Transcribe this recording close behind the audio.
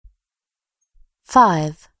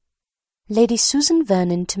5. Lady Susan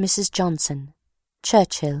Vernon to Mrs. Johnson,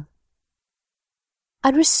 Churchill. I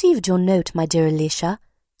received your note, my dear Alicia,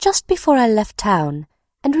 just before I left town,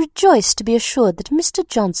 and rejoiced to be assured that Mr.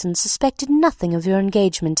 Johnson suspected nothing of your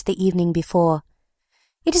engagement the evening before.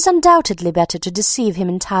 It is undoubtedly better to deceive him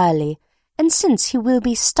entirely, and since he will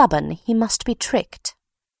be stubborn, he must be tricked.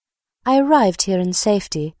 I arrived here in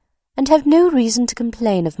safety, and have no reason to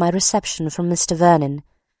complain of my reception from Mr. Vernon,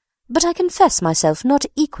 but I confess myself not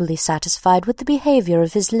equally satisfied with the behaviour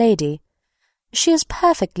of his lady. She is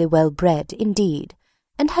perfectly well bred, indeed,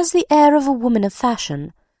 and has the air of a woman of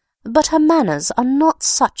fashion, but her manners are not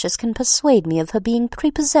such as can persuade me of her being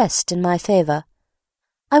prepossessed in my favour.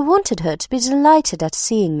 I wanted her to be delighted at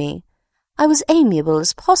seeing me. I was amiable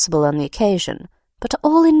as possible on the occasion, but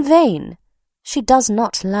all in vain. She does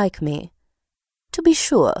not like me. To be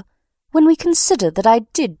sure, when we consider that I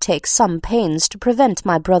did take some pains to prevent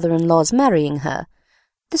my brother-in-law's marrying her,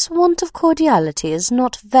 this want of cordiality is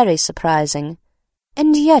not very surprising,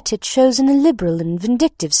 and yet it shows an illiberal and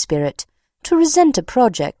vindictive spirit to resent a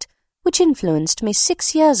project which influenced me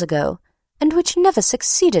 6 years ago, and which never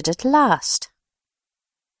succeeded at last.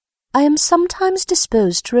 I am sometimes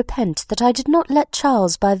disposed to repent that I did not let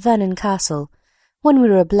Charles buy Vernon Castle, when we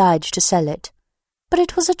were obliged to sell it, but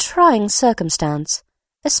it was a trying circumstance,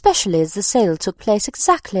 especially as the sale took place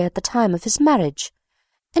exactly at the time of his marriage,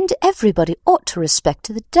 and everybody ought to respect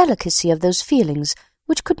the delicacy of those feelings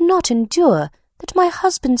which could not endure that my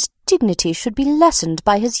husband's dignity should be lessened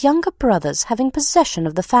by his younger brother's having possession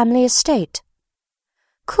of the family estate.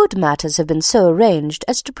 Could matters have been so arranged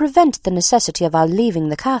as to prevent the necessity of our leaving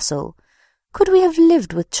the castle, could we have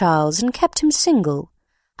lived with Charles and kept him single,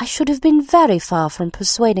 I should have been very far from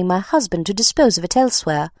persuading my husband to dispose of it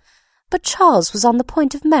elsewhere, but Charles was on the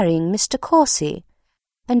point of marrying Mr. Courcy,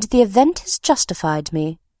 and the event has justified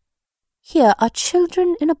me. Here are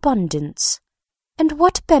children in abundance, and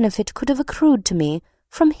what benefit could have accrued to me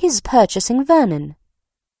from his purchasing Vernon?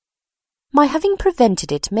 My having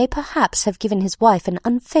prevented it may perhaps have given his wife an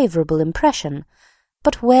unfavourable impression,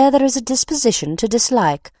 but where there is a disposition to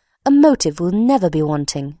dislike, a motive will never be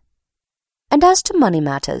wanting. And as to money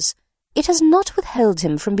matters, it has not withheld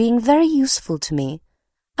him from being very useful to me.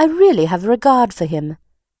 I really have a regard for him.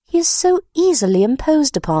 He is so easily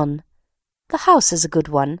imposed upon. The house is a good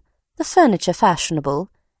one, the furniture fashionable,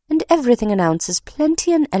 and everything announces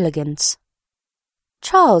plenty and elegance.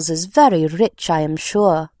 Charles is very rich, I am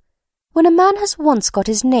sure. When a man has once got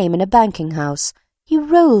his name in a banking house, he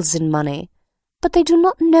rolls in money, but they do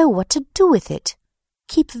not know what to do with it,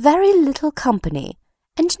 keep very little company,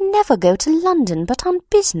 and never go to London but on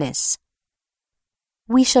business.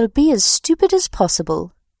 We shall be as stupid as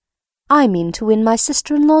possible. I mean to win my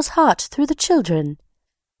sister-in-law's heart through the children.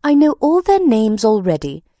 I know all their names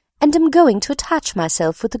already, and am going to attach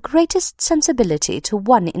myself with the greatest sensibility to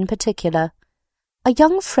one in particular, a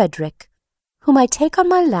young Frederick, whom I take on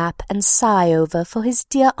my lap and sigh over for his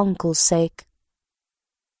dear uncle's sake.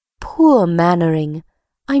 Poor Mannering!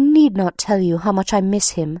 I need not tell you how much I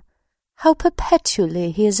miss him, how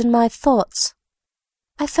perpetually he is in my thoughts.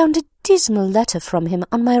 I found a dismal letter from him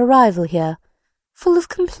on my arrival here, full of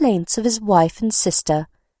complaints of his wife and sister,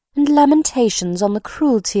 and lamentations on the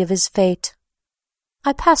cruelty of his fate.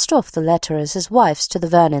 I passed off the letter as his wife's to the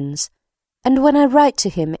Vernons, and when I write to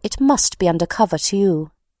him it must be under cover to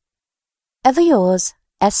you. Ever yours,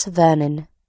 S. Vernon.